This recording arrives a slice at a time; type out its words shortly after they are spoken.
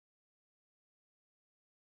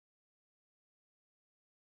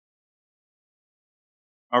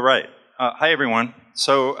All right. Hi, everyone.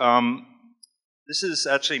 So this is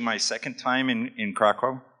actually my second time in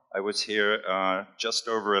Krakow. I was here just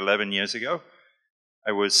over 11 years ago.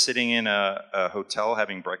 I was sitting in a hotel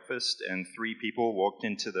having breakfast, and three people walked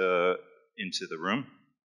into the room.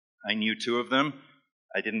 I knew two of them.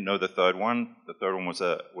 I didn't know the third one. The third one was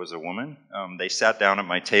a woman. They sat down at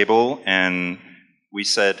my table, and we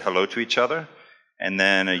said hello to each other. And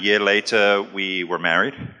then a year later, we were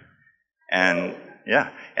married. And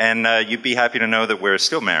yeah, and you'd be happy to know that we're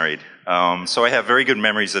still married. So I have very good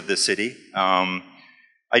memories of this city.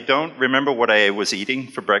 I don't remember what I was eating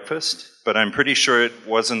for breakfast, but I'm pretty sure it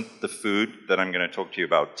wasn't the food that I'm going to talk to you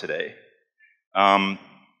about today. And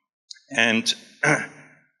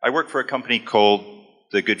I work for a company called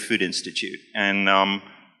the Good Food Institute. And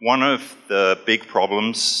one of the big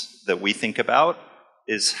problems that we think about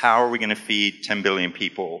is how are we going to feed 10 billion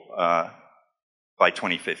people by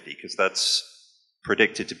 2050, because that's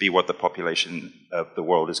predicted to be what the population of the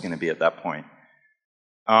world is going to be at that point.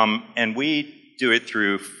 And we do it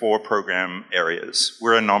through 4 program areas.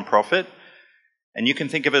 We're a nonprofit, and you can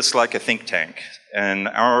think of us like a think tank. And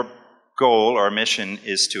our goal, our mission,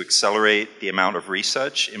 is to accelerate the amount of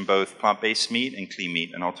research in both plant-based meat and clean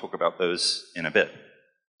meat, and I'll talk about those in a bit.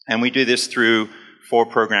 And we do this through 4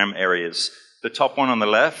 program areas. The top one on the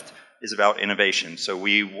left is about innovation. So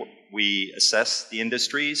we assess the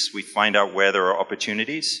industries, we find out where there are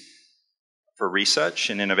opportunities for research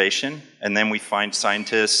and innovation, and then we find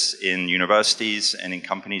scientists in universities and in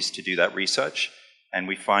companies to do that research, and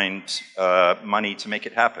we find money to make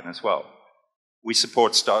it happen as well. We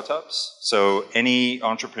support startups, so any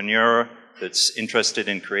entrepreneur that's interested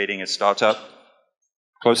in creating a startup,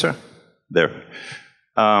 closer? There.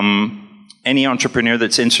 Any entrepreneur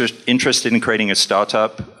that's interested in creating a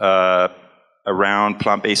startup around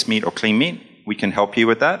plant-based meat or clean meat, we can help you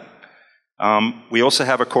with that. We also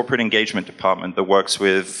have a corporate engagement department that works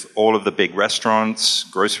with all of the big restaurants,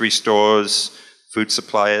 grocery stores, food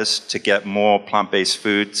suppliers to get more plant-based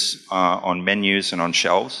foods on menus and on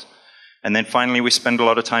shelves. And then finally, we spend a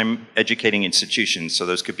lot of time educating institutions. So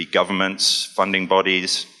those could be governments, funding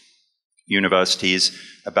bodies, universities,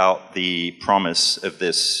 about the promise of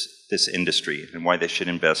this industry and why they should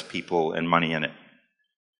invest people and money in it.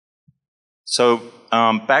 So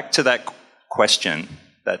back to that question,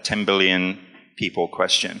 that 10 billion people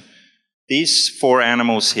question. These 4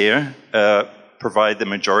 animals here provide the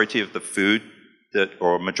majority of the food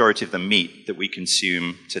or majority of the meat that we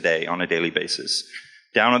consume today on a daily basis.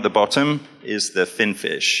 Down at the bottom is the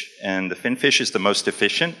finfish, and the finfish is the most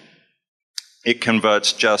efficient. It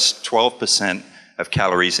converts just 12% of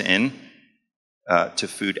calories in to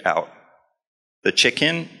food out. The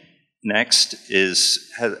chicken, next,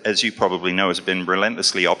 as you probably know, has been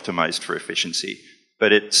relentlessly optimized for efficiency,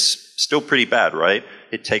 but it's still pretty bad, right?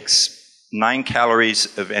 It takes 9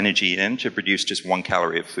 calories of energy in to produce just 1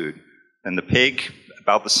 calorie of food. And the pig,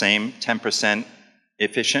 about the same, 10%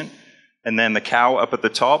 efficient. And then the cow up at the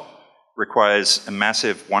top requires a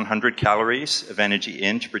massive 100 calories of energy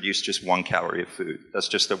in to produce just 1 calorie of food. That's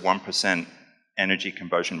just a 1% energy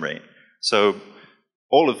conversion rate. So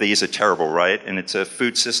all of these are terrible, right? And it's a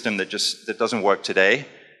food system that doesn't work today,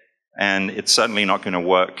 and it's certainly not going to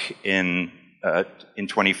work in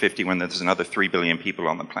 2050 when there's another 3 billion people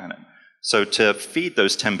on the planet. So to feed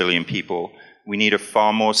those 10 billion people, we need a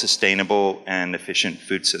far more sustainable and efficient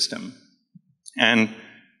food system. And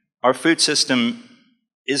our food system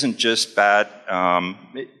isn't just bad,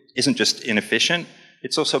 it isn't just inefficient,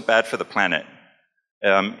 it's also bad for the planet.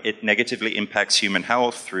 It negatively impacts human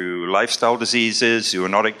health through lifestyle diseases,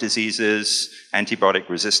 zoonotic diseases, antibiotic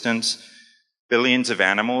resistance. Billions of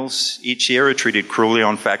animals each year are treated cruelly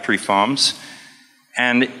on factory farms,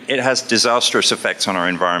 and it has disastrous effects on our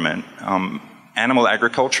environment. Animal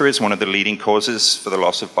agriculture is one of the leading causes for the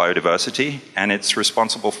loss of biodiversity, and it's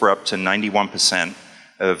responsible for up to 91%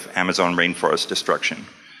 of Amazon rainforest destruction.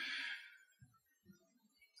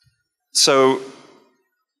 So,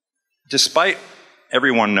 despite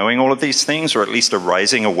everyone knowing all of these things, or at least a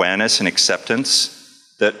rising awareness and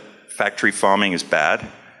acceptance that factory farming is bad,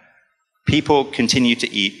 people continue to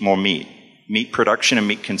eat more meat. Meat production and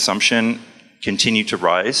meat consumption continue to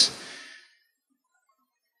rise.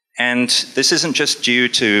 And this isn't just due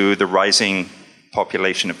to the rising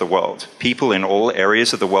population of the world. People in all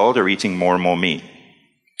areas of the world are eating more and more meat.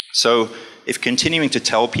 So if continuing to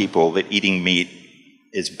tell people that eating meat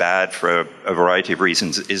is bad for a variety of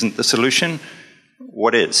reasons isn't the solution,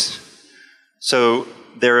 what is? So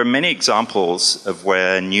there are many examples of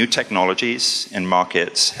where new technologies and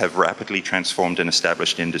markets have rapidly transformed an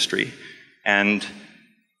established industry. And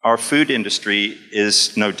our food industry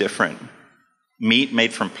is no different. meat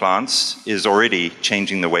made from plants is already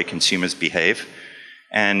changing the way consumers behave,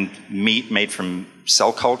 and meat made from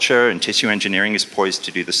cell culture and tissue engineering is poised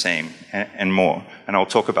to do the same and more. And I'll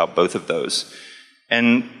talk about both of those.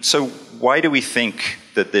 And so why do we think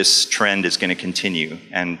that this trend is going to continue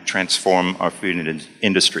and transform our food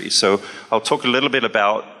industry? So I'll talk a little bit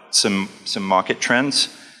about some market trends.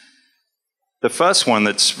 The first one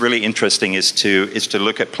that's really interesting is to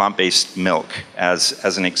look at plant-based milk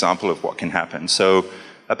as an example of what can happen. So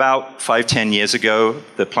about 5-10 years ago,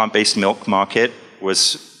 the plant-based milk market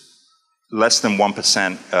was less than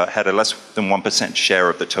 1%, had a less than 1% share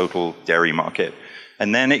of the total dairy market.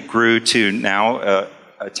 And then it grew to now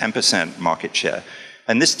a 10% market share.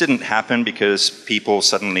 And this didn't happen because people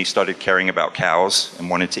suddenly started caring about cows and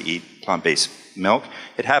wanted to eat plant-based milk.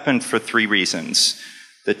 It happened for 3 reasons.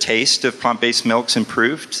 The taste of plant-based milks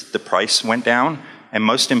improved, the price went down, and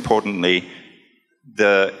most importantly,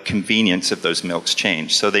 the convenience of those milks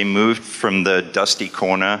changed. So they moved from the dusty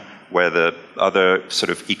corner where the other sort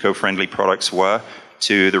of eco-friendly products were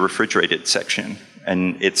to the refrigerated section.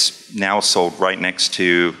 And it's now sold right next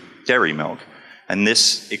to dairy milk. And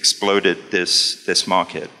this exploded this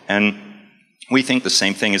market. And we think the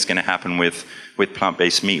same thing is going to happen with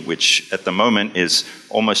plant-based meat, which at the moment is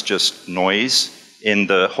almost just noise in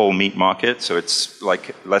the whole meat market. So it's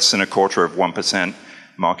like less than 1/4%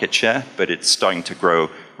 market share, but it's starting to grow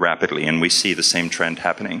rapidly. And we see the same trend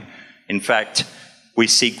happening. In fact, we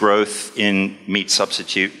see growth in meat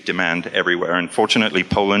substitute demand everywhere. Unfortunately,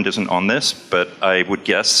 Poland isn't on this, but I would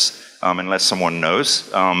guess, unless someone knows,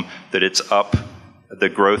 that it's up. The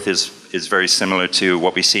growth is very similar to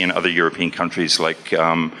what we see in other European countries like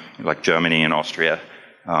Germany and Austria.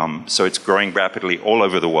 So it's growing rapidly all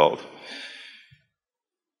over the world.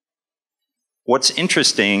 What's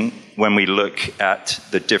interesting when we look at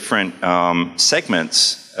the different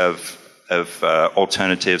segments of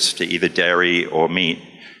alternatives to either dairy or meat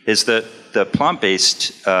is that the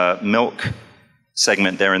plant-based milk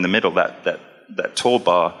segment there in the middle, that tall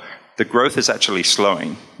bar, the growth is actually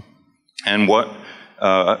slowing. And what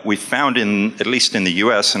we found at least in the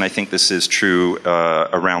US, and I think this is true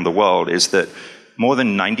around the world, is that more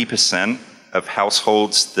than 90% of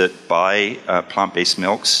households that buy plant-based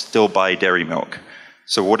milks still buy dairy milk.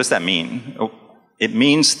 So what does that mean? It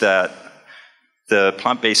means that the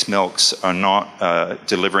plant-based milks are not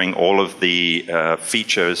delivering all of the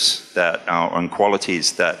features and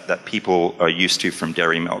qualities that people are used to from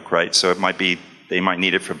dairy milk, right? So it might be they might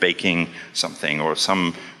need it for baking something or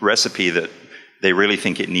some recipe that they really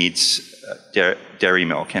think it needs dairy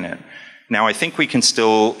milk in it. Now, I think we can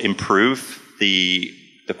still improve the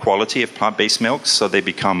quality of plant-based milks so they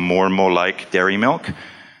become more and more like dairy milk.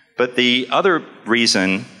 But the other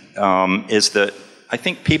reason is that I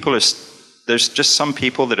think there's just some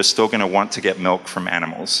people that are still going to want to get milk from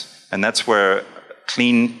animals. And that's where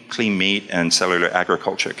clean meat and cellular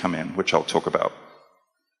agriculture come in, which I'll talk about.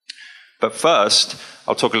 But first,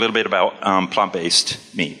 I'll talk a little bit about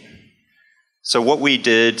plant-based meat. So what we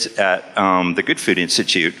did at the Good Food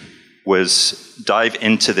Institute was dive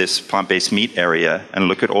into this plant-based meat area and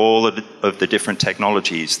look at all of the different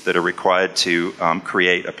technologies that are required to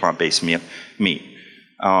create a plant-based meat.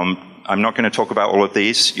 I'm not going to talk about all of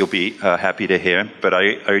these. You'll be happy to hear. But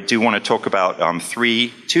I do want to talk about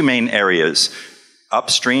two main areas.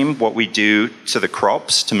 Upstream, what we do to the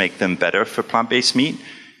crops to make them better for plant-based meat.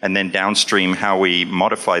 And then downstream, how we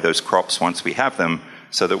modify those crops once we have them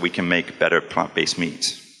so that we can make better plant-based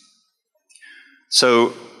meats.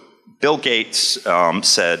 So Bill Gates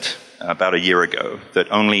said about a year ago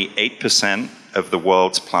that only 8% of the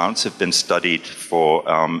world's plants have been studied for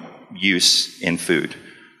use in food.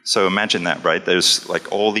 So imagine that, right? There's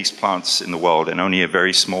like all these plants in the world and only a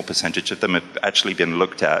very small percentage of them have actually been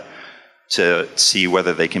looked at to see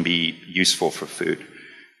whether they can be useful for food.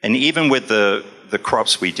 And even with the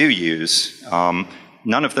crops we do use,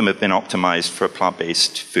 none of them have been optimized for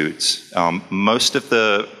plant-based foods. Most of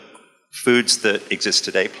the foods that exist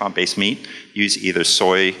today, plant-based meat, use either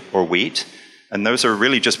soy or wheat. And those are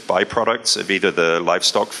really just byproducts of either the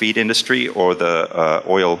livestock feed industry or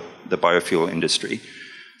the biofuel industry.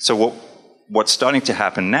 So what's starting to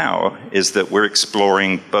happen now is that we're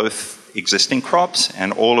exploring both existing crops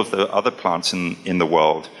and all of the other plants in the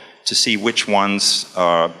world to see which ones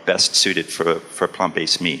are best suited for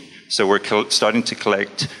plant-based meat. So we're starting to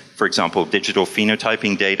collect, for example, digital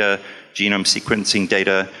phenotyping data, genome sequencing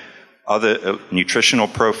data, other nutritional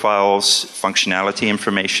profiles, functionality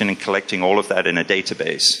information, and collecting all of that in a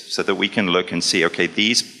database so that we can look and see, okay,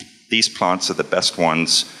 these plants are the best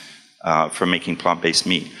ones for making plant-based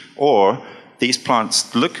meat. Or these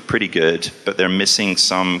plants look pretty good, but they're missing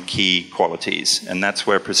some key qualities, and that's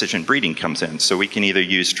where precision breeding comes in. So we can either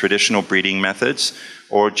use traditional breeding methods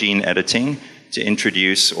or gene editing to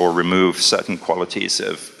introduce or remove certain qualities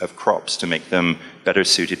of crops to make them better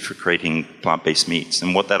suited for creating plant-based meats.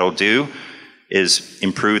 And what that'll do is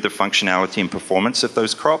improve the functionality and performance of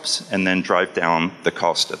those crops and then drive down the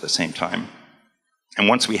cost at the same time. And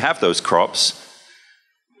once we have those crops,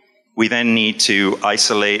 we then need to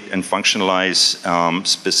isolate and functionalize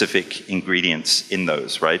specific ingredients in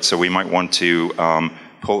those, right? So we might want to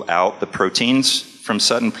pull out the proteins from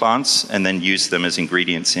certain plants and then use them as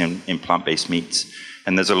ingredients in plant-based meats.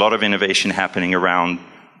 And there's a lot of innovation happening around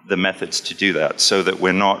the methods to do that, so that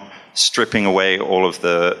we're not stripping away all of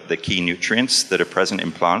the key nutrients that are present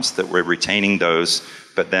in plants, that we're retaining those,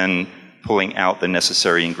 but then pulling out the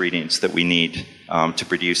necessary ingredients that we need to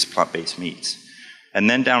produce plant-based meats. And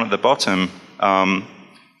then down at the bottom,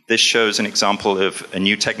 this shows an example of a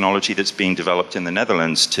new technology that's being developed in the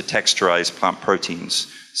Netherlands to texturize plant proteins.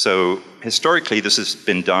 So historically, this has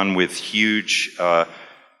been done with huge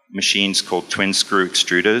machines called twin screw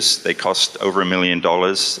extruders. They cost over $1 million,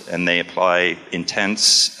 and they apply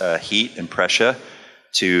intense heat and pressure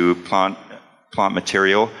to plant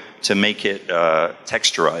material to make it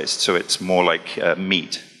texturized, so it's more like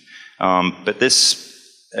meat. But this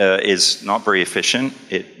is not very efficient.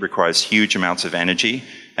 It requires huge amounts of energy,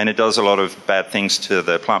 and it does a lot of bad things to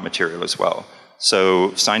the plant material as well.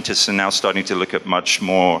 So scientists are now starting to look at much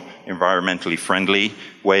more environmentally friendly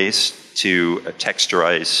ways to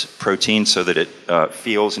texturize protein so that it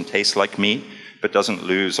feels and tastes like meat, but doesn't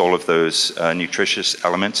lose all of those nutritious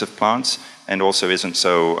elements of plants, and also isn't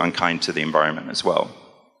so unkind to the environment as well.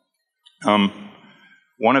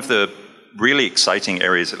 One of the really exciting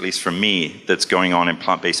areas, at least for me, that's going on in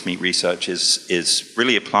plant-based meat research is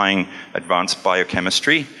really applying advanced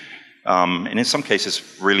biochemistry. And in some cases,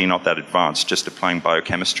 really not that advanced, just applying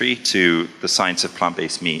biochemistry to the science of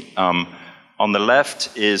plant-based meat. On the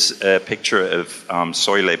left is a picture of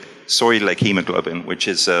soy-like hemoglobin, which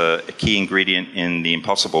is a key ingredient in the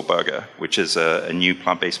Impossible Burger, which is a new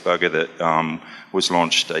plant-based burger that was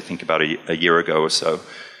launched, I think, about a year ago or so.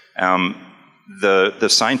 The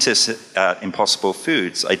scientists at Impossible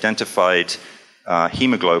Foods identified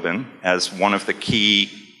hemoglobin as one of the key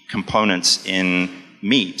components in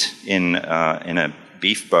meat, in a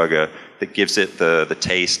beef burger, that gives it the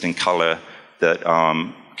taste and color that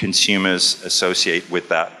consumers associate with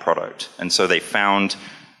that product. And so they found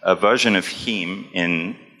a version of heme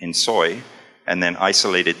in soy, and then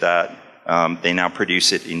isolated that. They now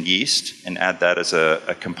produce it in yeast and add that as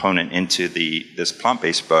a component into this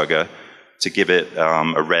plant-based burger to give it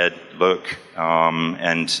a red look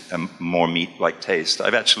and a more meat-like taste.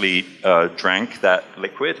 I've actually drank that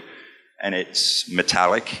liquid, and it's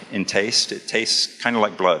metallic in taste. It tastes kind of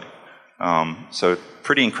like blood. So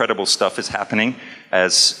pretty incredible stuff is happening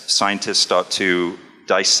as scientists start to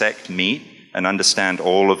dissect meat and understand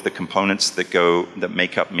all of the components that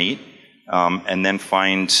make up meat, and then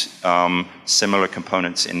find similar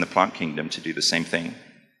components in the plant kingdom to do the same thing.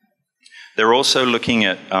 They're also looking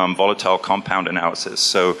at volatile compound analysis.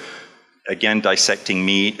 So again, dissecting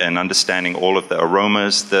meat and understanding all of the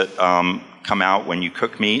aromas that come out when you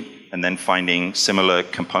cook meat, and then finding similar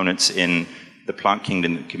components in the plant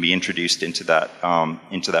kingdom that can be introduced into that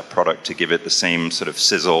product to give it the same sort of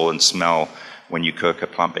sizzle and smell when you cook a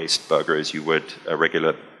plant-based burger as you would a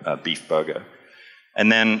regular beef burger. And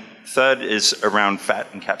then third is around fat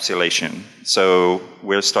encapsulation. So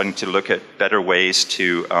we're starting to look at better ways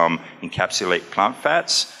to encapsulate plant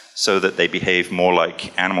fats so that they behave more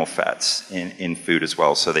like animal fats in food as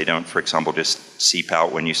well. So they don't, for example, just seep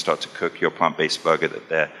out when you start to cook your plant-based burger,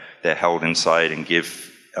 that they're held inside and give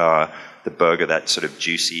the burger that sort of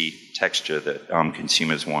juicy texture that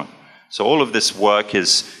consumers want. So all of this work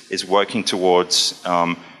is working towards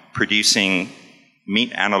producing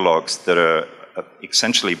meat analogs that are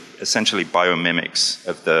essentially biomimics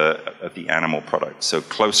of the animal product. So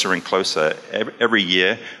closer and closer. Every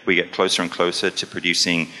year we get closer and closer to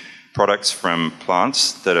producing products from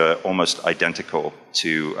plants that are almost identical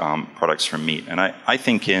to products from meat. And I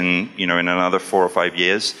think in another 4 or 5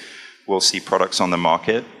 years we'll see products on the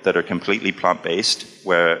market that are completely plant-based,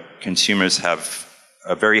 where consumers have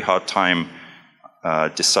a very hard time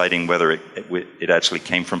deciding whether it actually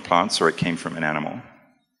came from plants or it came from an animal.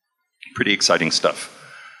 Pretty exciting stuff.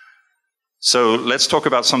 So let's talk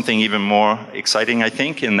about something even more exciting, I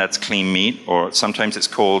think, and that's clean meat, or sometimes it's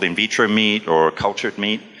called in vitro meat or cultured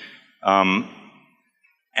meat.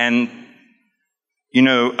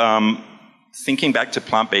 Thinking back to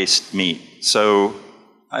plant-based meat, so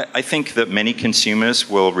I think that many consumers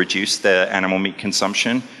will reduce their animal meat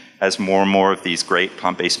consumption as more and more of these great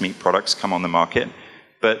plant-based meat products come on the market.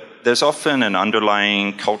 But there's often an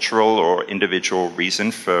underlying cultural or individual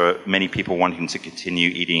reason for many people wanting to continue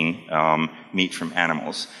eating meat from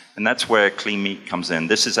animals. And that's where clean meat comes in.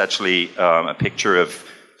 This is actually a picture of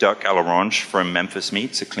duck à l'orange from Memphis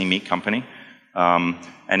Meats, a clean meat company.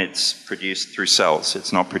 And it's produced through cells.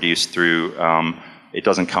 It's not produced through, it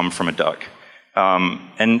doesn't come from a duck.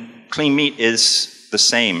 And clean meat is the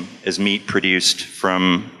same as meat produced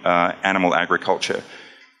from animal agriculture.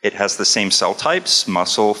 It has the same cell types,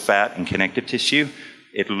 muscle, fat, and connective tissue.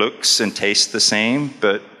 It looks and tastes the same,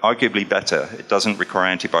 but arguably better. It doesn't require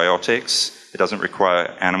antibiotics. It doesn't require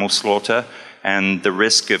animal slaughter. And the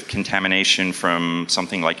risk of contamination from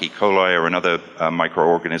something like E. coli or another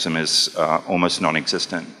microorganism is almost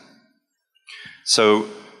non-existent. So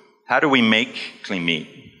how do we make clean meat?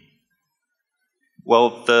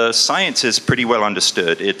 Well, the science is pretty well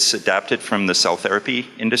understood. It's adapted from the cell therapy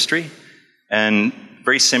industry. And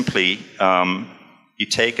very simply, you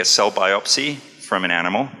take a cell biopsy from an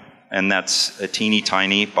animal, and that's a teeny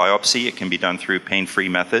tiny biopsy. It can be done through pain-free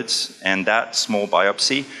methods. And that small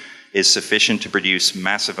biopsy is sufficient to produce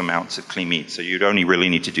massive amounts of clean meat. So you'd only really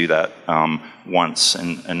need to do that once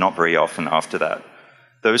and not very often after that.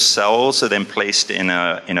 Those cells are then placed in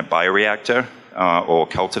a bioreactor or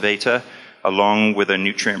cultivator along with a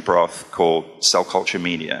nutrient broth called cell culture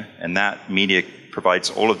media. And that media provides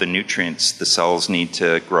all of the nutrients the cells need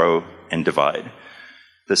to grow and divide.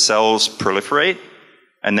 The cells proliferate,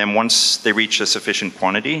 and then once they reach a sufficient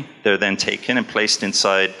quantity, they're then taken and placed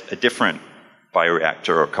inside a different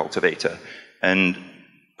bioreactor or cultivator. And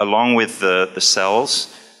along with the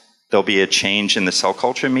cells, there'll be a change in the cell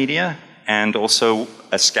culture media, and also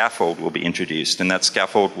a scaffold will be introduced. And that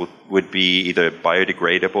scaffold would be either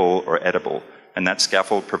biodegradable or edible. And that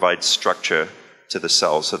scaffold provides structure to the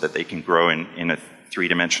cells so that they can grow in a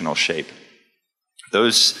three-dimensional shape.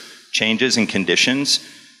 Those changes in conditions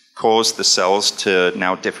cause the cells to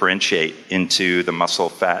now differentiate into the muscle,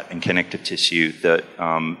 fat, and connective tissue that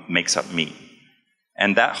makes up meat.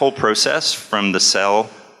 And that whole process from the cell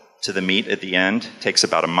to the meat at the end takes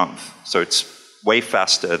about a month. So it's way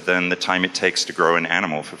faster than the time it takes to grow an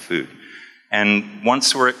animal for food. And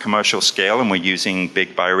once we're at commercial scale and we're using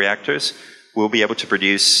big bioreactors, we'll be able to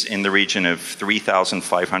produce in the region of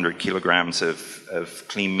 3,500 kilograms of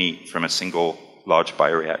clean meat from a single large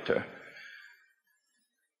bioreactor.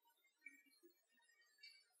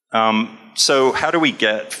 So how do we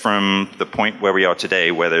get from the point where we are today,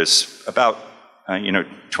 where there's about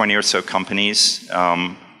 20 or so companies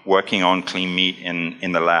working on clean meat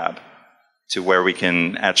in the lab, to where we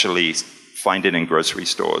can actually find it in grocery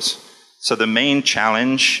stores? So the main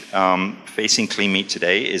challenge facing clean meat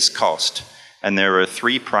today is cost. And there are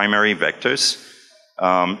three primary vectors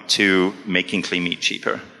to making clean meat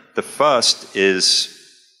cheaper. The first is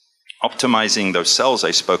optimizing those cells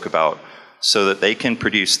I spoke about so that they can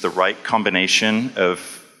produce the right combination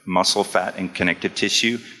of muscle, fat, and connective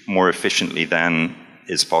tissue more efficiently than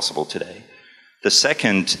is possible today. The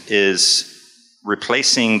second is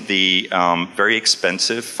replacing the very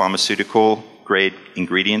expensive pharmaceutical-grade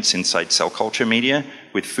ingredients inside cell culture media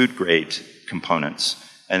with food-grade components.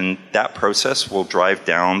 And that process will drive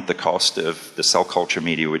down the cost of the cell culture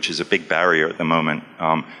media, which is a big barrier at the moment.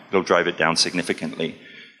 It'll drive it down significantly.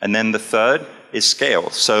 And then the third is scale.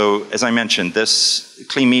 So as I mentioned, this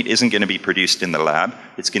clean meat isn't going to be produced in the lab.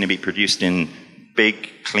 It's going to be produced in big,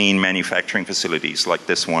 clean manufacturing facilities like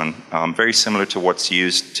this one, very similar to what's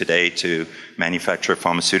used today to manufacture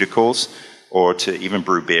pharmaceuticals or to even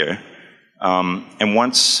brew beer. And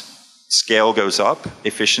once scale goes up,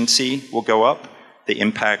 efficiency will go up. The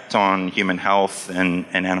impact on human health and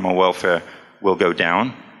animal welfare will go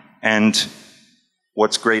down. And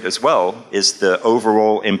what's great as well is the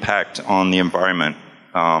overall impact on the environment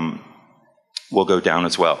will go down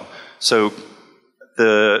as well. So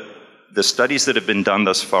the studies that have been done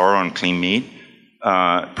thus far on clean meat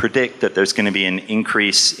predict that there's going to be an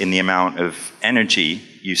increase in the amount of energy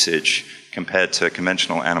usage compared to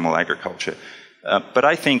conventional animal agriculture. But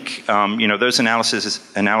I think, those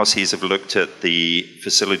analyses have looked at the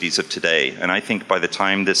facilities of today, and I think by the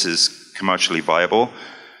time this is commercially viable,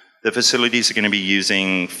 the facilities are going to be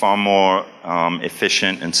using far more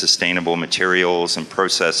efficient and sustainable materials and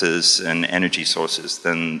processes and energy sources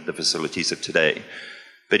than the facilities of today.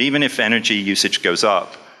 But even if energy usage goes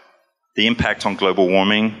up, the impact on global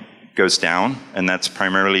warming goes down, and that's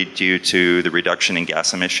primarily due to the reduction in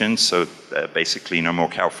gas emissions, so basically no more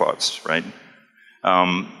cow farts, right?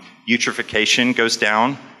 Eutrophication goes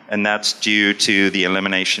down, and that's due to the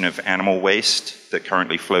elimination of animal waste that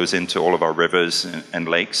currently flows into all of our rivers and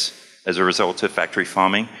lakes as a result of factory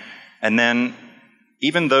farming. And then,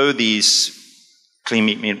 even though these clean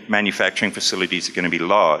meat manufacturing facilities are going to be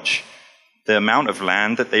large, the amount of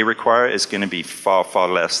land that they require is going to be far, far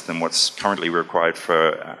less than what's currently required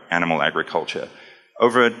for animal agriculture.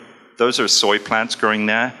 Those are soy plants growing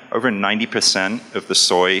there. Over 90% of the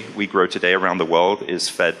soy we grow today around the world is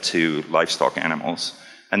fed to livestock animals.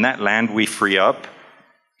 And that land we free up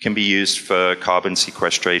can be used for carbon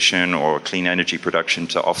sequestration or clean energy production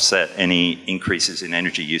to offset any increases in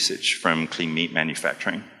energy usage from clean meat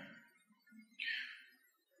manufacturing.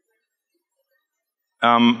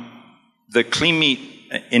 The clean meat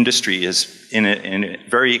industry is in a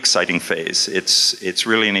very exciting phase. It's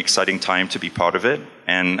really an exciting time to be part of it.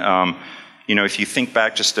 And if you think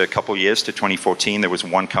back just a couple years to 2014, there was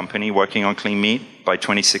one company working on clean meat. By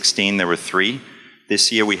 2016, there were 3. This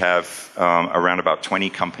year, we have around about 20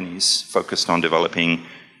 companies focused on developing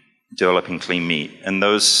clean meat. And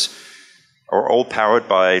those are all powered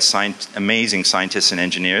by amazing scientists and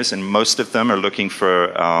engineers, and most of them are looking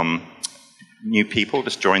for new people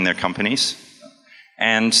to join their companies.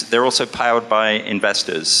 And they're also powered by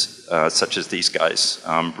investors, such as these guys.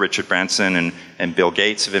 Richard Branson and Bill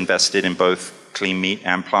Gates have invested in both clean meat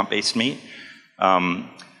and plant-based meat.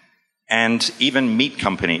 And even meat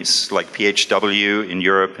companies like PHW in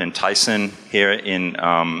Europe and Tyson here in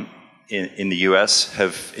the US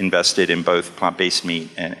have invested in both plant-based meat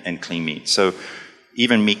and clean meat. So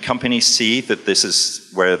even meat companies see that this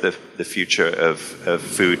is where the future of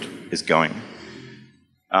food is going.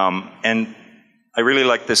 And I really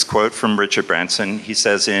like this quote from Richard Branson. He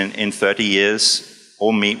says, in 30 years,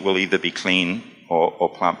 all meat will either be clean or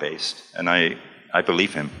plant-based. And I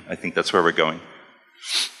believe him. I think that's where we're going.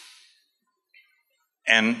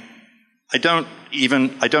 And I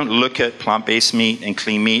don't look at plant-based meat and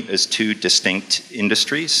clean meat as 2 distinct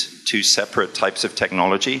industries, 2 separate types of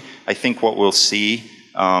technology. I think what we'll see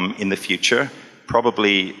in the future,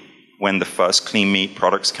 probably when the first clean meat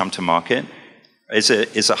products come to market,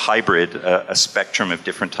 is a hybrid, a spectrum of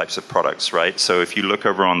different types of products, right? So if you look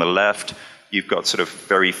over on the left, you've got sort of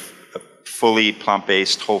very fully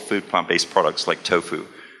plant-based, whole food plant-based products like tofu.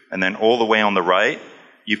 And then all the way on the right,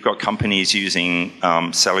 you've got companies using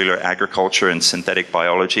cellular agriculture and synthetic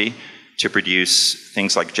biology to produce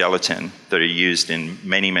things like gelatin that are used in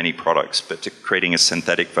many, many products, but to creating a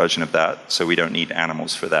synthetic version of that, so we don't need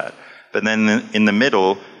animals for that. But then in the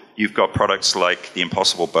middle, you've got products like the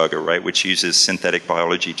Impossible Burger, right, which uses synthetic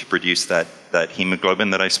biology to produce that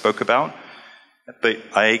hemoglobin that I spoke about. But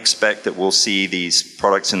I expect that we'll see these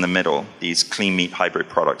products in the middle, these clean meat hybrid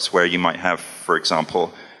products, where you might have, for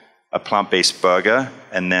example, a plant-based burger,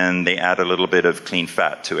 and then they add a little bit of clean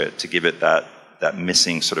fat to it to give it that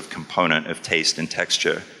missing sort of component of taste and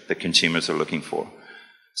texture that consumers are looking for.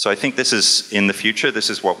 So I think this is, in the future, this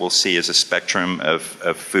is what we'll see as a spectrum of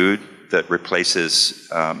food that replaces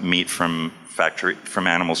meat from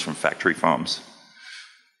animals from factory farms.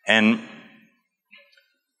 And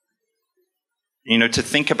to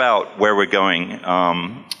think about where we're going,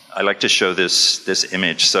 I like to show this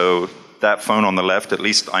image. So that phone on the left, at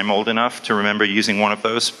least I'm old enough to remember using one of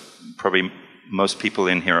those. Probably most people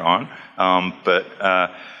in here aren't.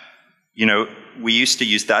 We used to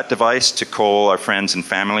use that device to call our friends and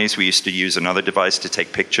families. We used to use another device to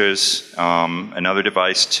take pictures, another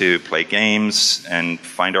device to play games and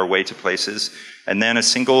find our way to places. And then a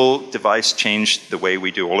single device changed the way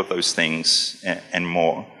we do all of those things and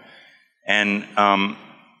more. And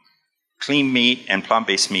clean meat and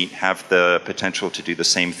plant-based meat have the potential to do the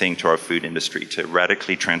same thing to our food industry, to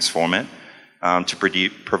radically transform it, to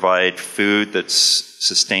provide food that's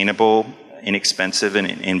sustainable, inexpensive, and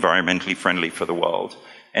environmentally friendly for the world.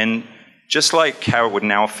 And just like how it would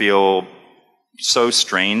now feel so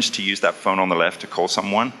strange to use that phone on the left to call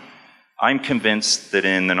someone, I'm convinced that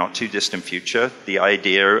in the not-too-distant future, the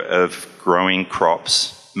idea of growing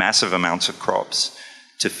crops, massive amounts of crops,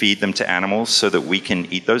 to feed them to animals so that we can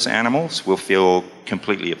eat those animals will feel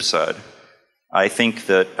completely absurd. I think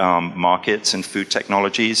that markets and food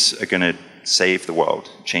technologies are going to save the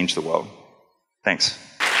world, change the world. Thanks.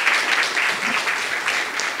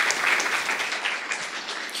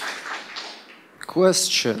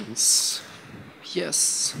 Questions?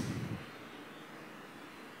 Yes.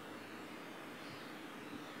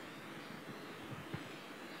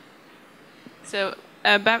 So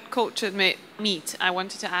about cultured meat, I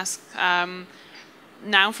wanted to ask,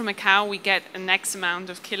 now from a cow we get an X amount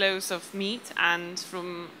of kilos of meat, and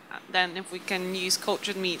from then if we can use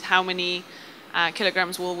cultured meat, how many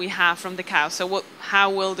kilograms will we have from the cow? So how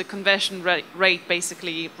will the conversion rate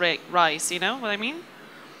basically rise? You know what I mean?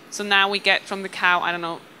 So now we get from the cow, I don't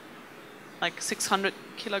know, like 600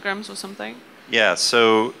 kilograms or something. Yeah.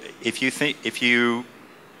 So if you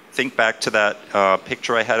think back to that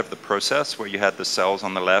picture I had of the process where you had the cells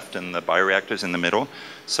on the left and the bioreactors in the middle.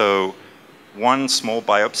 So one small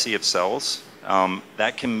biopsy of cells,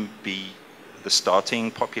 that can be the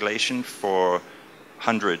starting population for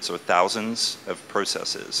hundreds or thousands of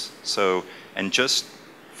processes. So, and just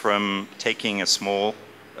from taking a small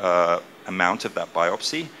amount of that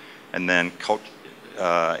biopsy and then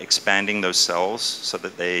expanding those cells so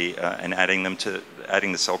that they, and adding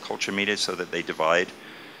the cell culture media so that they divide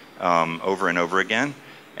over and over again,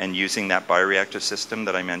 and using that bioreactor system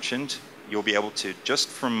that I mentioned, you'll be able to, just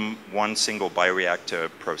from one single bioreactor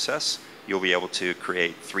process, you'll be able to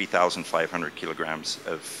create 3,500 kilograms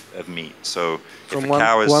of meat. So from if a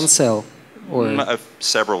cow is one cell, or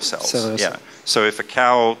several cells, several yeah. cells. So if a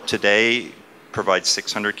cow today provides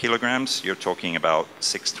 600 kilograms, you're talking about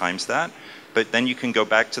 6 times that. But then you can go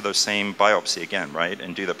back to those same biopsy again, right,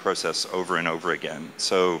 and do the process over and over again.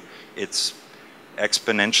 So it's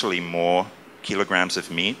exponentially more kilograms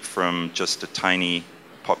of meat from just a tiny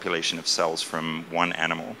population of cells from one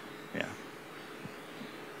animal. Yeah.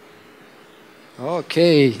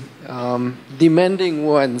 Okay, demanding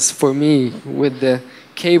ones for me with the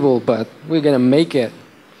cable, but we're gonna make it.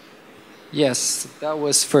 Yes, that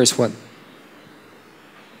was first one.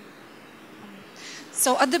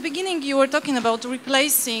 So at the beginning you were talking about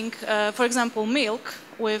replacing, for example, milk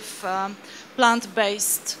with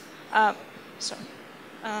plant-based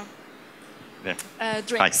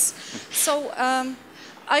drinks. Hi. So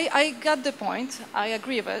I got the point, I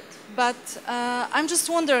agree with it, but I'm just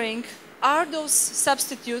wondering, are those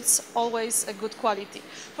substitutes always a good quality?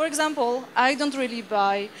 For example, I don't really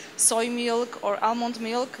buy soy milk or almond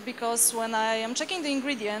milk because when I am checking the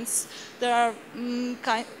ingredients, there are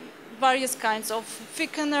various kinds of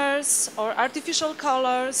thickeners or artificial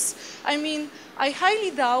colors. I mean, I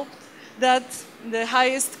highly doubt that the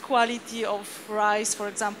highest quality of rice, for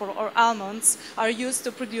example, or almonds are used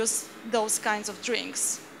to produce those kinds of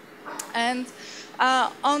drinks. And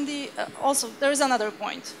also, there is another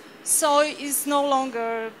point. Soy is no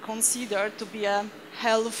longer considered to be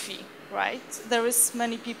healthy, right? There is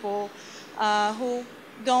many people who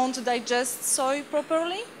don't digest soy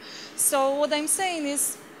properly. So what I'm saying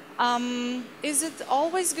is it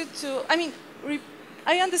always good to, I mean,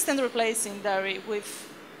 I understand replacing dairy with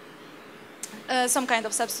some kind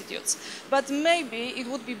of substitutes, but maybe it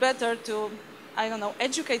would be better to, I don't know,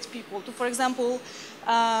 educate people to, for example,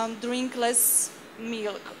 drink less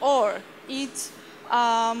milk or eat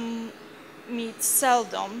meat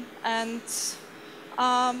seldom, and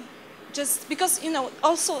just because, you know,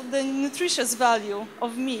 also the nutritious value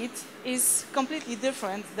of meat is completely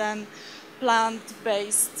different than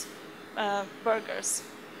plant-based burgers.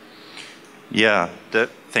 Yeah,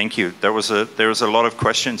 thank you. There was a lot of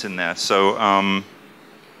questions in there. So,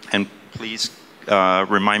 and please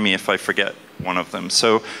remind me if I forget one of them.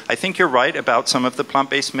 So I think you're right about some of the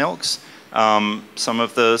plant-based milks. Some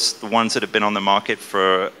of the ones that have been on the market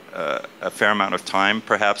for a fair amount of time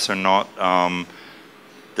perhaps are not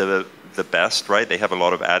the best, right? They have a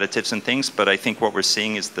lot of additives and things, but I think what we're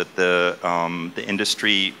seeing is that the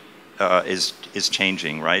industry is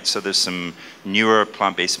changing, right? So there's some newer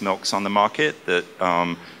plant-based milks on the market that,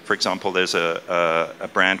 for example, there's a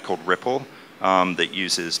brand called Ripple that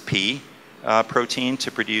uses pea protein to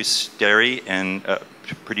produce dairy and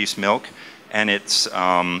produce milk. And it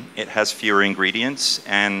has fewer ingredients,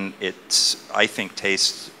 and I think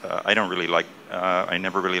tastes. I don't really like. I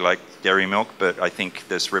never really liked dairy milk, but I think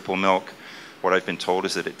this Ripple milk, what I've been told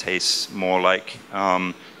is that it tastes more like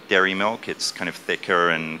dairy milk. It's kind of thicker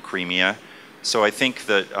and creamier. So I think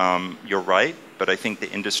that you're right, but I think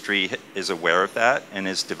the industry is aware of that and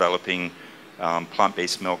is developing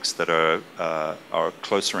plant-based milks that are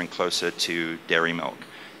closer and closer to dairy milk.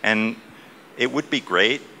 And it would be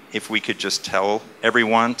great if we could just tell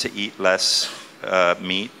everyone to eat less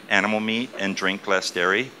animal meat, and drink less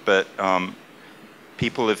dairy. But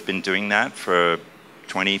people have been doing that for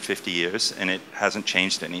 20, 50 years, and it hasn't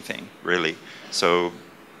changed anything, really. So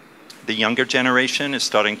the younger generation is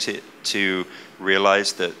starting to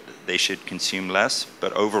realize that they should consume less,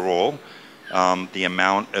 but overall, the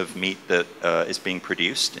amount of meat that is being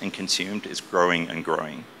produced and consumed is growing and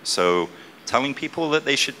growing. So telling people that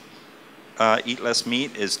they should eat less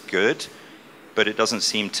meat is good, but it doesn't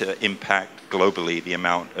seem to impact globally the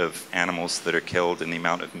amount of animals that are killed and the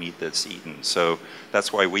amount of meat that's eaten. So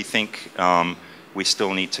that's why we think we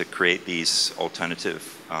still need to create these alternative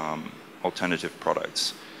alternative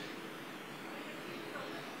products.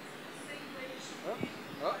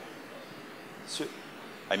 So,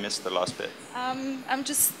 I missed the last bit. I'm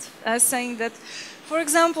just saying that, for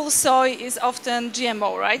example, soy is often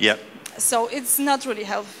GMO, right? Yeah. So it's not really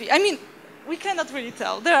healthy. I mean, we cannot really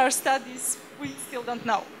tell. There are studies, we still don't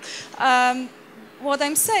know. What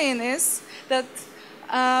I'm saying is that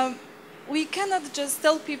we cannot just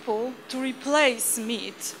tell people to replace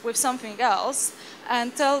meat with something else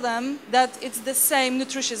and tell them that it's the same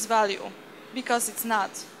nutritious value, because it's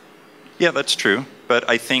not. Yeah, that's true. But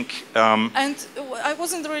I think... And I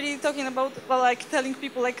wasn't really talking about, well, like telling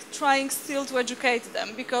people, like trying still to educate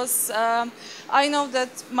them, because I know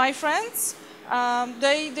that my friends,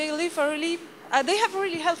 they live a really, they have a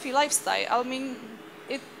really healthy lifestyle. I mean,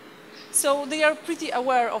 so they are pretty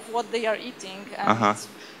aware of what they are eating. And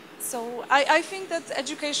so I think that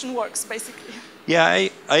education works, basically. Yeah,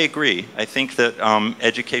 I agree. I think that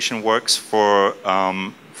education works for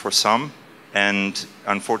some, and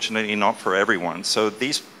unfortunately not for everyone. So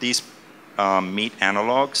these meat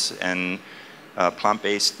analogs and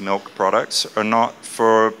plant-based milk products are not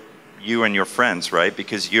for you and your friends, right?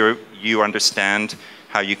 Because you understand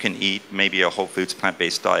how you can eat maybe a whole foods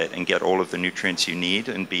plant-based diet and get all of the nutrients you need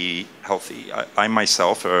and be healthy. I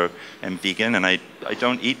myself am vegan, and I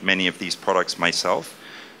don't eat many of these products myself.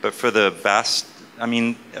 But for the vast, I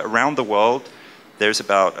mean, around the world, there's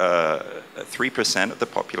about 3% of the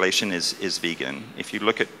population is vegan. If you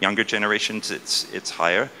look at younger generations, it's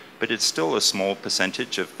higher, but it's still a small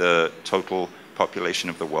percentage of the total population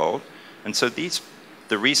of the world. And so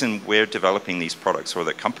the reason we're developing these products, or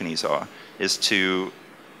that companies are, is to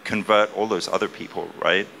convert all those other people,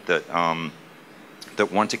 right,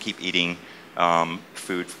 that want to keep eating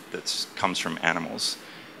food that comes from animals.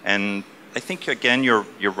 And I think, again, you're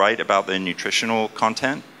right about the nutritional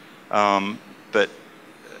content, but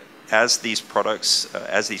as these products,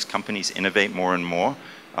 as these companies innovate more and more,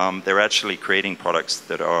 they're actually creating products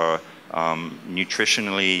that are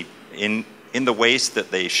nutritionally, in the ways that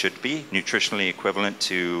they should be, nutritionally equivalent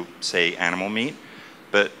to, say, animal meat,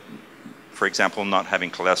 but, for example, not having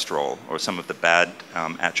cholesterol or some of the bad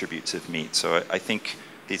attributes of meat. So I think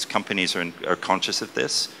these companies are conscious of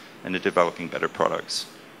this and are developing better products.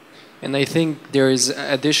 And I think there is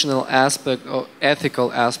additional aspect, or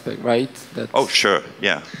ethical aspect, right? Oh, sure,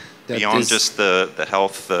 yeah. Beyond just the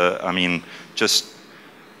health, I mean, just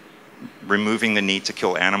removing the need to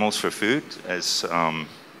kill animals for food is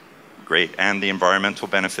great, and the environmental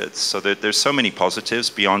benefits. So there's so many positives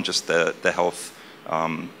beyond just the health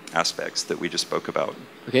aspects that we just spoke about.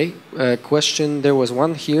 Okay, question, there was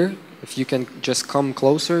one here. If you can just come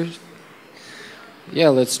closer. Yeah,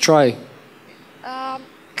 let's try.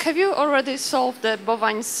 Have you already solved the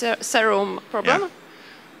bovine serum problem? Yeah.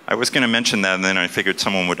 I was going to mention that, and then I figured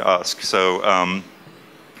someone would ask. So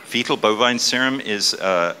fetal bovine serum is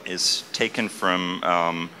taken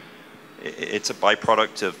from, it's a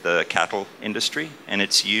byproduct of the cattle industry, and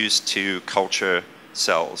it's used to culture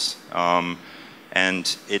cells.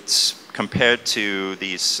 And it's compared to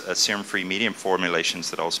these serum-free medium formulations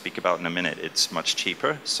that I'll speak about in a minute, it's much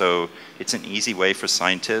cheaper. So it's an easy way for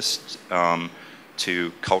scientists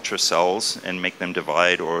to culture cells and make them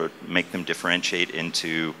divide or make them differentiate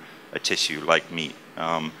into a tissue like meat.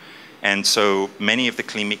 And so many of the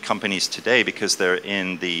clean meat companies today, because they're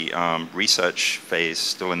in the research phase,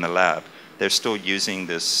 still in the lab, they're still using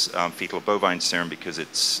this fetal bovine serum because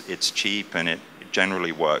it's cheap and it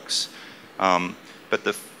generally works. But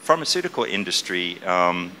the pharmaceutical industry,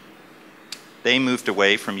 they moved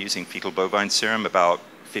away from using fetal bovine serum about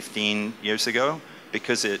 15 years ago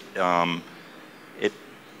because it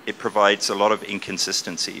provides a lot of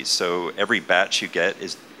inconsistencies. So every batch you get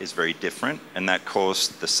is very different, and that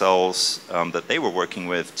caused the cells that they were working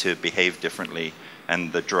with to behave differently,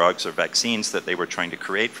 and the drugs or vaccines that they were trying to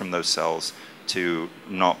create from those cells to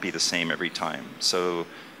not be the same every time. So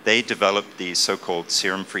they developed these so-called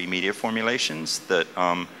serum-free media formulations that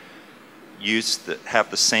have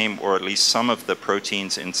the same, or at least some of the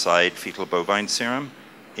proteins inside fetal bovine serum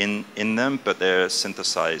in them, but they're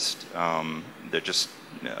synthesized. They're just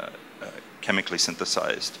chemically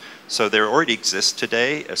synthesized. So there already exists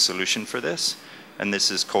today a solution for this, and this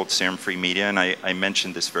is called serum-free media, and I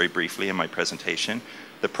mentioned this very briefly in my presentation.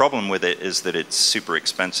 The problem with it is that it's super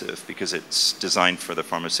expensive because it's designed for the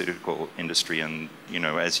pharmaceutical industry, and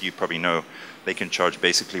as you probably know, they can charge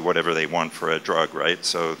basically whatever they want for a drug, right?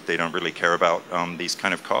 So they don't really care about these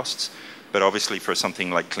kind of costs. But obviously for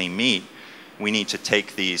something like clean meat, we need to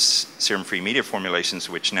take these serum-free media formulations,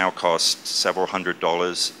 which now cost several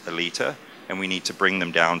 $100s a liter, and we need to bring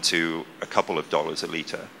them down to a couple of dollars a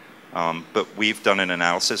liter. But we've done an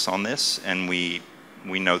analysis on this, and we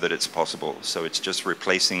know that it's possible. So it's just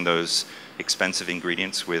replacing those expensive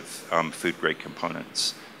ingredients with food-grade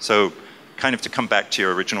components. So kind of to come back to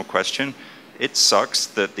your original question, it sucks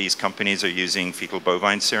that these companies are using fetal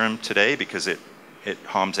bovine serum today because it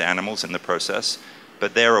harms animals in the process.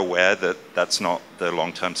 But they're aware that that's not the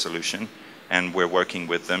long-term solution, and we're working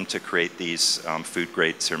with them to create these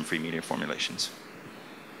food-grade serum-free media formulations.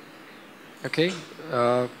 Okay,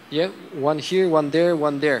 yeah, one here, one there,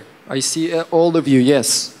 one there. I see all of you,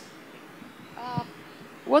 yes.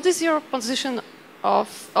 What is your position on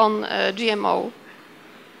GMO?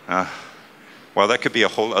 Well, that could be a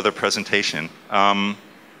whole other presentation.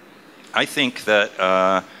 I think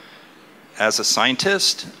that as a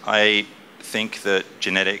scientist, I think that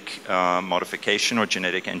genetic modification or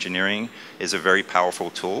genetic engineering is a very powerful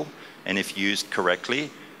tool, and if used correctly,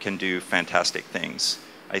 can do fantastic things.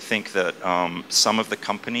 I think that some of the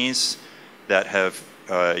companies that have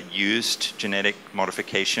used genetic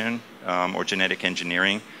modification or genetic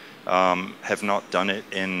engineering have not done it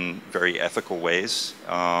in very ethical ways.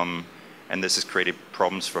 And this has created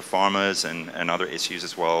problems for farmers and other issues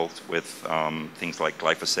as well with things like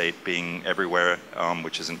glyphosate being everywhere,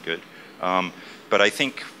 which isn't good. But I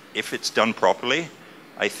think if it's done properly,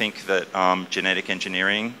 I think that genetic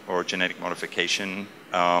engineering or genetic modification,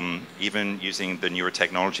 even using the newer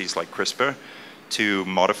technologies like CRISPR to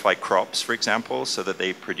modify crops, for example, so that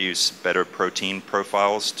they produce better protein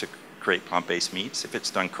profiles to create plant-based meats, if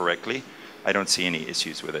it's done correctly, I don't see any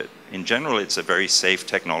issues with it. In general, it's a very safe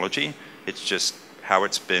technology. It's just how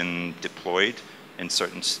it's been deployed in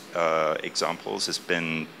certain examples has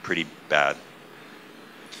been pretty bad.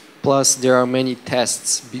 Plus, there are many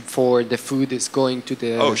tests before the food is going to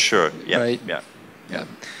the... Oh, sure. Yeah, right?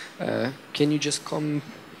 Yeah. Can you just come?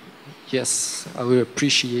 Yes, I would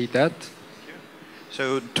appreciate that.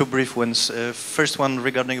 So, two brief ones. First one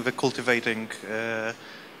regarding the cultivating.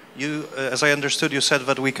 As I understood, you said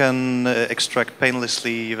that we can extract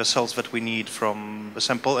painlessly the cells that we need from the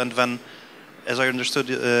sample, and then, as I understood,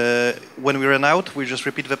 when we run out, we just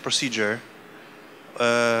repeat the procedure.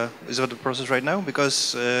 Is that the process right now?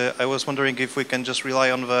 Because I was wondering if we can just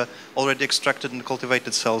rely on the already extracted and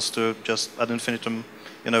cultivated cells to just ad infinitum,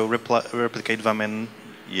 replicate them in.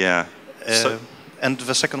 Yeah. And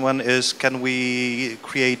the second one is, can we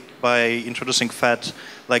create, by introducing fat,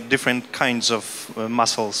 like different kinds of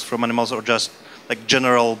muscles from animals, or just like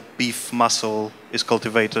general beef muscle is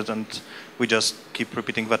cultivated and we just keep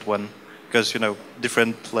repeating that one? Because,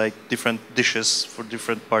 different dishes for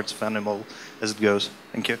different parts of the animal as it goes.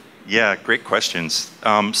 Thank you. Yeah, great questions.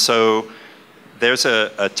 So there's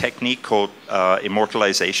a technique called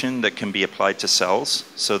immortalization that can be applied to cells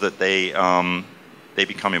so that they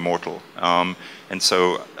become immortal. And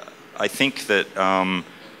so I think that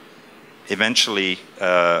eventually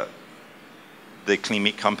the clean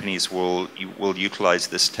meat companies will utilize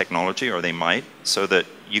this technology, or they might, so that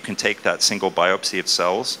you can take that single biopsy of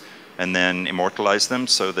cells and then immortalize them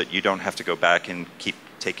so that you don't have to go back and keep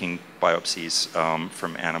taking biopsies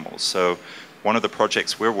from animals. So one of the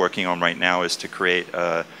projects we're working on right now is to create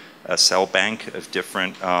a cell bank of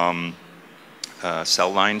different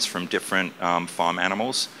cell lines from different farm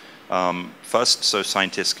animals. First, so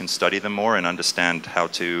scientists can study them more and understand how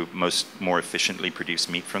to more efficiently produce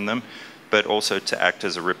meat from them, but also to act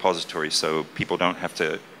as a repository so people don't have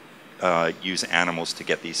to use animals to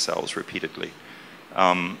get these cells repeatedly.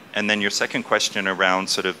 And then your second question around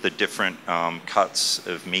sort of the different cuts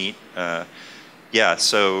of meat. Yeah,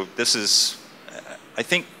 so this is, I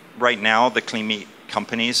think right now the clean meat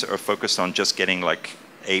companies are focused on just getting like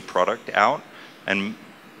a product out, and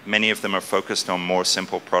many of them are focused on more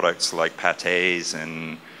simple products like pâtés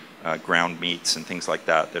and ground meats and things like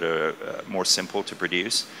that that are more simple to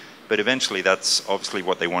produce. But eventually that's obviously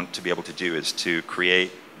what they want to be able to do, is to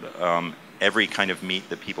create every kind of meat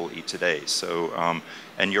that people eat today. So,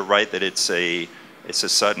 and you're right that it's a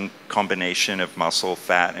certain combination of muscle,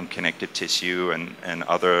 fat, and connective tissue and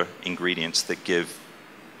other ingredients that give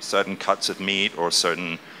certain cuts of meat or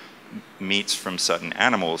certain meats from certain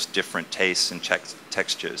animals different tastes and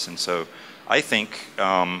textures. And so I think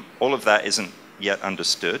all of that isn't yet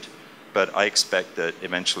understood, but I expect that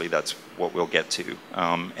eventually that's what we'll get to.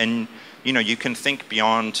 And you can think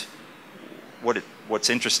beyond what's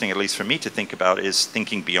interesting, at least for me to think about, is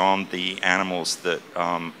thinking beyond the animals that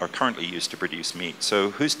are currently used to produce meat.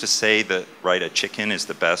 So who's to say that, right, a chicken is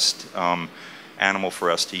the best animal for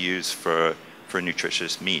us to use for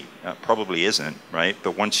nutritious meat? Probably isn't, right?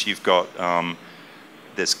 But once you've got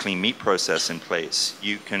this clean meat process in place,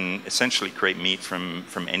 you can essentially create meat from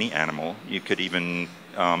any animal. You could even,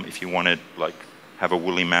 if you wanted, like, have a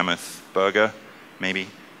woolly mammoth burger, maybe,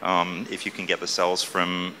 if you can get the cells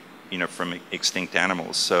from, from extinct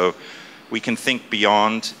animals. So we can think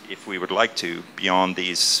beyond, if we would like to, beyond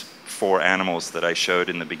these 4 animals that I showed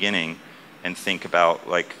in the beginning, and think about,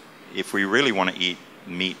 like, if we really want to eat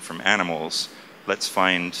meat from animals, let's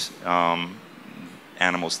find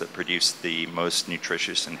animals that produce the most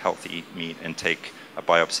nutritious and healthy meat and take a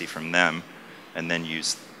biopsy from them, and then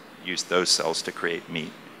use those cells to create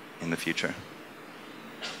meat in the future.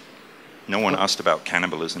 No one asked about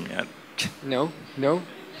cannibalism yet. No?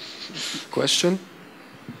 Question?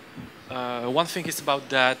 One thing is about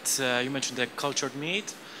that, you mentioned the cultured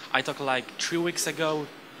meat. I talked like 3 weeks ago,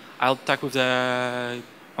 I talked with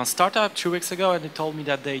one startup 3 weeks ago, and they told me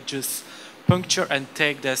that they just puncture and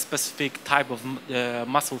take the specific type of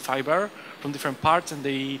muscle fiber from different parts, and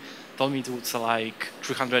they told me it was like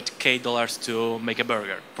 $300K to make a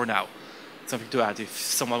burger for now. Something to add if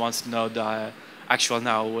someone wants to know the actual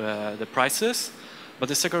now the prices. But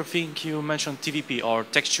the second thing you mentioned, TVP, or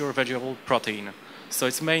texture vegetable protein. So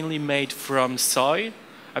it's mainly made from soy.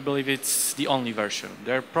 I believe it's the only version.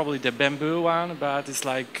 They're probably the bamboo one, but it's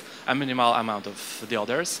like a minimal amount of the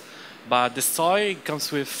others. But the soy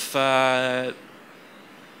comes with few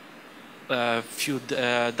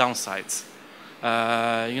downsides.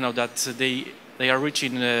 That they are rich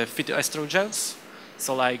in phytoestrogens.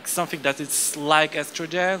 So like something that is like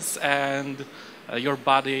estrogens, and your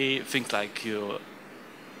body thinks like you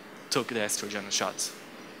took the estrogen shots.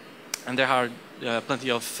 And there are plenty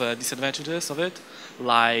of disadvantages of it,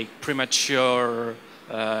 like premature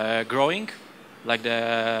growing, like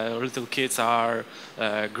the little kids are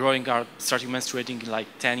starting menstruating in like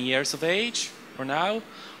 10 years of age for now,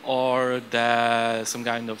 or some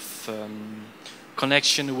kind of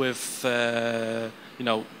connection with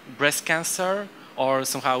breast cancer, or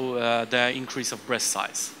somehow the increase of breast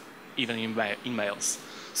size, even in males.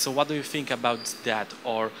 So what do you think about that?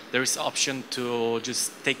 Or there is option to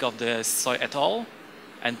just take off the soy at all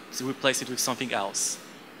and to replace it with something else?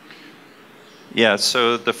 Yeah,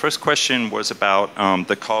 so the first question was about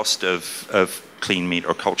the cost of clean meat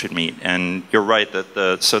or cultured meat. And you're right that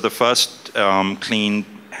the first clean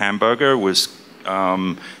hamburger was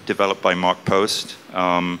developed by Mark Post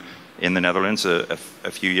in the Netherlands a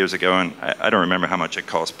few years ago. And I don't remember how much it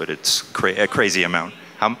cost, but it's a crazy amount.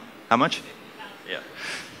 How much? Yeah,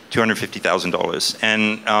 $250,000.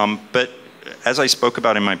 And but as I spoke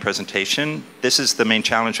about in my presentation, this is the main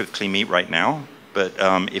challenge with clean meat right now. But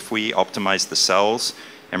if we optimize the cells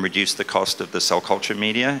and reduce the cost of the cell culture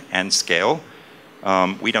media and scale,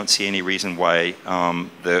 we don't see any reason why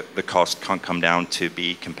the cost can't come down to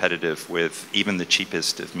be competitive with even the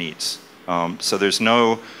cheapest of meats. So there's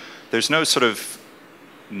no sort of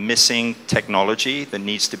missing technology that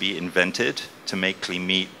needs to be invented to make clean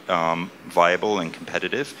meat viable and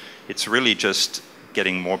competitive. It's really just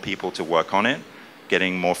getting more people to work on it,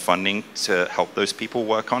 getting more funding to help those people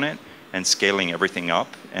work on it, and scaling everything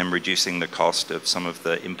up and reducing the cost of some of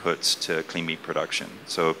the inputs to clean meat production.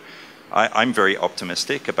 So I'm very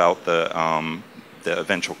optimistic about the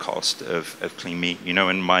eventual cost of clean meat. You know,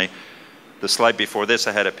 in the slide before this,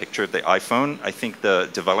 I had a picture of the iPhone. I think the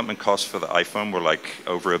development costs for the iPhone were like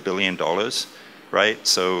over $1 billion, right?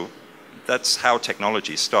 So that's how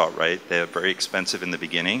technologies start, right? They're very expensive in the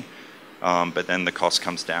beginning, but then the cost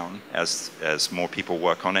comes down as more people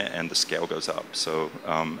work on it and the scale goes up. So,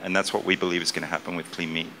 and that's what we believe is going to happen with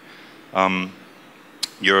clean meat.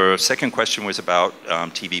 Your second question was about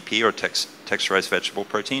TVP, or texturized vegetable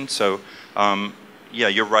protein. So, yeah,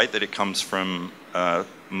 you're right that it comes from,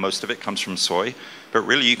 most of it comes from soy, but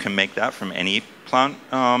really you can make that from any plant,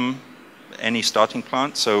 any starting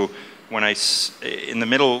plant. So when in the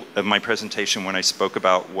middle of my presentation, when I spoke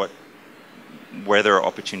about where there are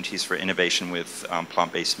opportunities for innovation with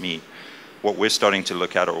plant-based meat, what we're starting to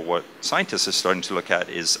look at, or what scientists are starting to look at,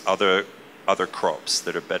 is other crops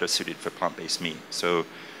that are better suited for plant-based meat. So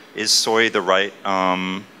is soy the right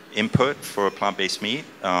input for plant-based meat?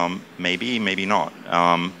 Maybe, maybe not.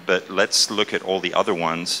 But let's look at all the other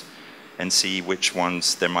ones and see which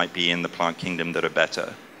ones there might be in the plant kingdom that are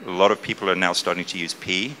better. A lot of people are now starting to use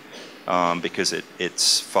pea because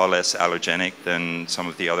it's far less allergenic than some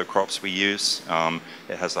of the other crops we use.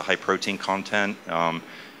 It has a high protein content.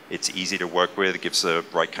 It's easy to work with. It gives the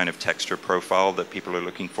right kind of texture profile that people are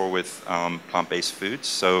looking for with plant-based foods.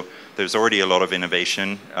 So there's already a lot of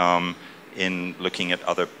innovation in looking at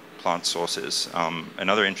other plant sources.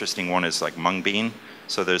 Another interesting one is like mung bean.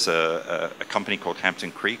 So there's a company called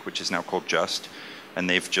Hampton Creek, which is now called Just, and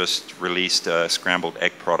they've just released a scrambled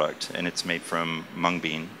egg product, and it's made from mung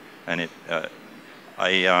bean. And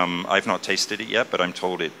I've not tasted it yet, but I'm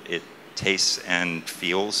told it tastes and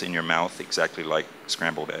feels in your mouth exactly like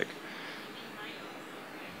scrambled egg.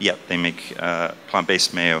 Yeah, they make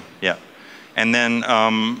plant-based mayo. Yeah, and then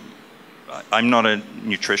I'm not a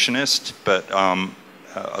nutritionist, but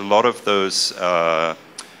a lot of those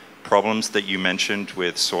problems that you mentioned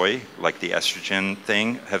with soy, like the estrogen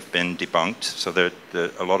thing, have been debunked. So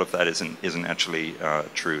a lot of that isn't actually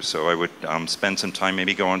true. So I would spend some time,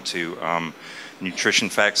 maybe go on to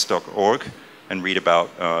nutritionfacts.org and read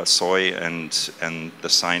about soy and the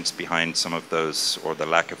science behind some of those, or the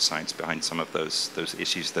lack of science behind some of those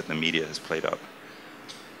issues that the media has played up.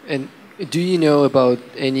 And do you know about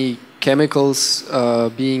any chemicals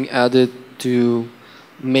being added to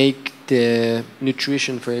make the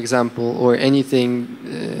nutrition, for example, or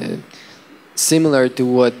anything similar to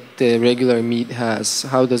what the regular meat has?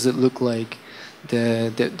 How does it look like,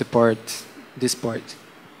 this part?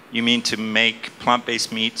 You mean to make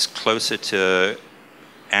plant-based meats closer to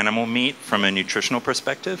animal meat from a nutritional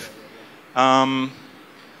perspective? I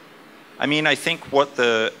mean, I think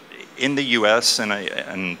in the U.S.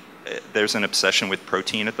 and there's an obsession with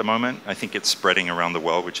protein at the moment. I think it's spreading around the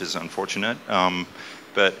world, which is unfortunate.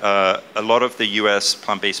 But a lot of the U.S.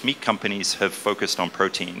 plant-based meat companies have focused on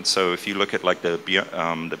protein. So if you look at like the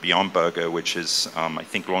Beyond Burger, which is I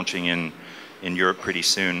think launching in Europe pretty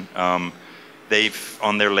soon,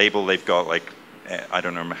 on their label they've got like I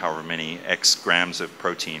don't know however many X grams of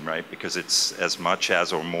protein, right? Because it's as much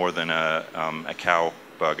as or more than a cow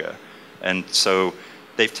burger, and so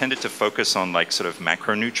they've tended to focus on like sort of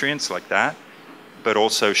macronutrients like that, but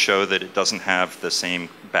also show that it doesn't have the same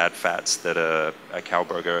bad fats that a cow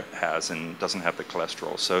burger has and doesn't have the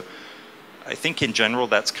cholesterol. So I think in general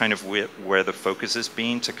that's kind of where the focus has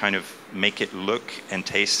been, to kind of make it look and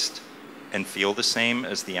taste and feel the same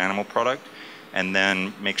as the animal product, and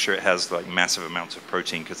then make sure it has like massive amounts of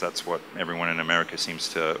protein, because that's what everyone in America seems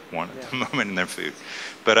to want at the moment in their food.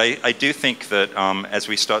 But I do think that as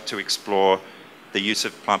we start to explore the use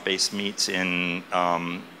of plant-based meats in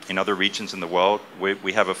other regions in the world,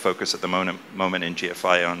 we have a focus at the moment in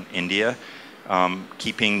GFI on India,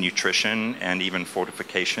 keeping nutrition and even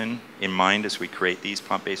fortification in mind as we create these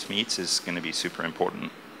plant-based meats is going to be super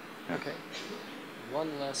important. Yeah. Okay.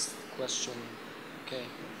 One last question. Okay.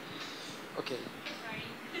 Okay.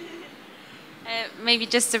 Maybe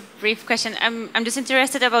just a brief question. I'm just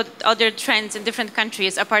interested about other trends in different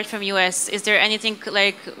countries apart from US. Is there anything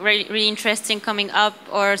like really interesting coming up,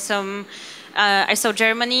 or some? I saw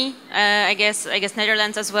Germany. I guess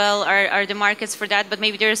Netherlands as well are the markets for that. But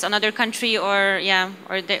maybe there's another country, or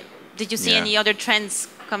did you see any other trends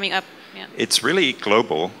coming up? Yeah. It's really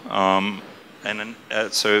global.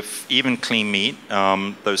 So if even clean meat,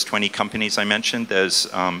 those 20 companies I mentioned, there's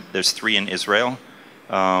 3 in Israel.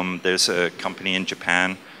 There's a company in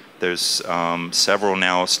Japan. There's several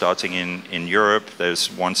now starting in Europe.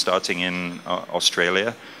 There's one starting in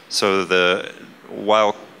Australia. So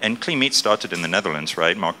and clean meat started in the Netherlands,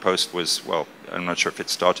 right? Mark Post was, well, I'm not sure if it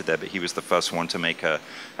started there, but he was the first one to make an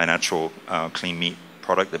actual clean meat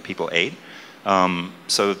product that people ate.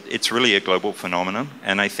 So it's really a global phenomenon.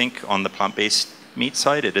 And I think on the plant-based meat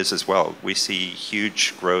side, it is as well. We see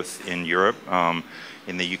huge growth in Europe.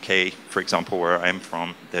 In the UK, for example, where I'm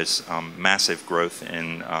from, there's massive growth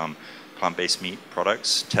in plant-based meat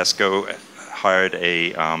products. Tesco hired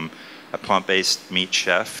a plant-based meat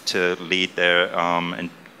chef to lead their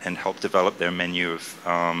and help develop their menu of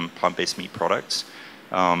plant-based meat products.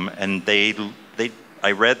 And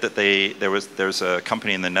I read that there's a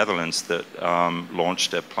company in the Netherlands that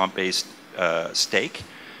launched a plant-based steak,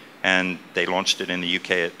 and they launched it in the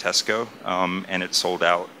UK at Tesco, and it sold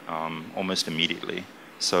out almost immediately.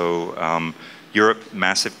 So Europe,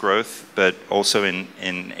 massive growth, but also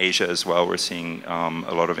in Asia as well, we're seeing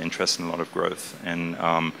a lot of interest and a lot of growth. And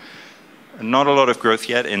not a lot of growth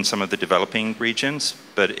yet in some of the developing regions,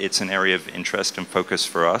 but it's an area of interest and focus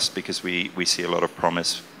for us, because we see a lot of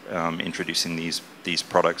promise introducing these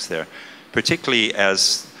products there, particularly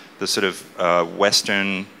as the sort of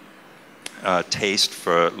Western taste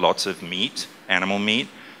for lots of meat, animal meat,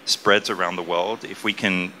 spreads around the world. If we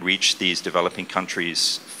can reach these developing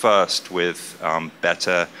countries first with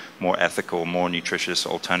better, more ethical, more nutritious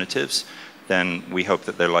alternatives, then we hope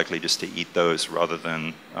that they're likely just to eat those rather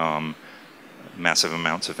than massive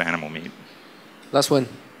amounts of animal meat. Last one.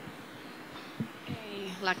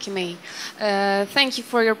 Lucky me. Thank you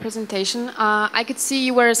for your presentation. I could see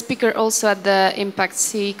you were a speaker also at the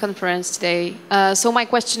Impact.tech conference today. So my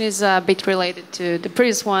question is a bit related to the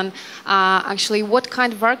previous one. Actually, what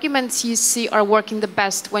kind of arguments you see are working the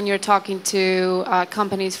best when you're talking to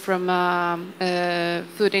companies from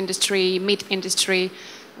food industry, meat industry?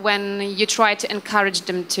 when you try to encourage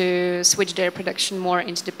them to switch their production more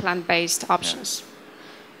into the plant-based options?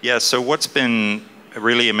 Yeah, so what's been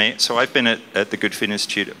really amazing, so I've been at the Good Food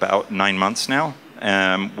Institute about 9 months now.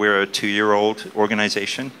 We're a 2-year-old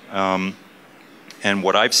organization. And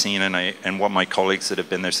what I've seen and what my colleagues that have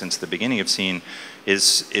been there since the beginning have seen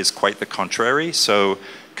is quite the contrary. So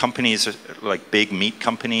companies like big meat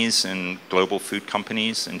companies and global food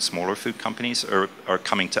companies and smaller food companies are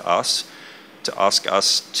coming to us to ask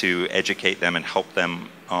us to educate them and help them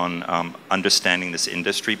on understanding this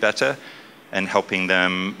industry better and helping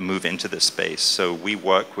them move into this space. So we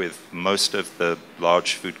work with most of the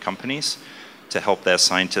large food companies to help their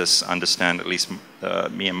scientists understand, at least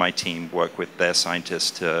me and my team work with their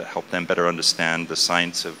scientists to help them better understand the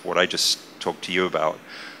science of what I just talked to you about,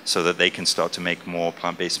 so that they can start to make more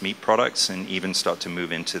plant-based meat products and even start to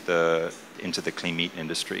move into the clean meat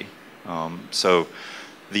industry. So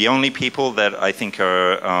the only people that I think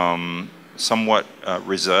are somewhat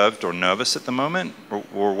reserved or nervous at the moment,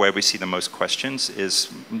 or where we see the most questions, is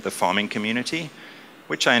the farming community,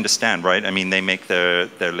 which I understand, right? I mean, they make their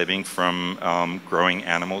living from growing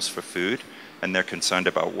animals for food, and they're concerned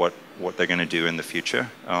about what they're going to do in the future.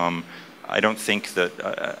 I don't think that,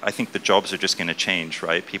 I think the jobs are just going to change,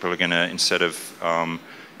 right? People are going to, instead of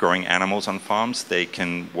growing animals on farms, they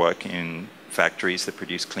can work in factories that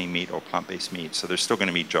produce clean meat or plant-based meat. So there's still going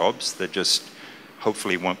to be jobs that just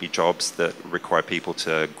hopefully won't be jobs that require people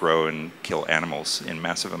to grow and kill animals in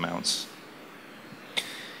massive amounts.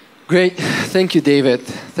 Great. Thank you, David.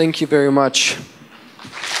 Thank you very much.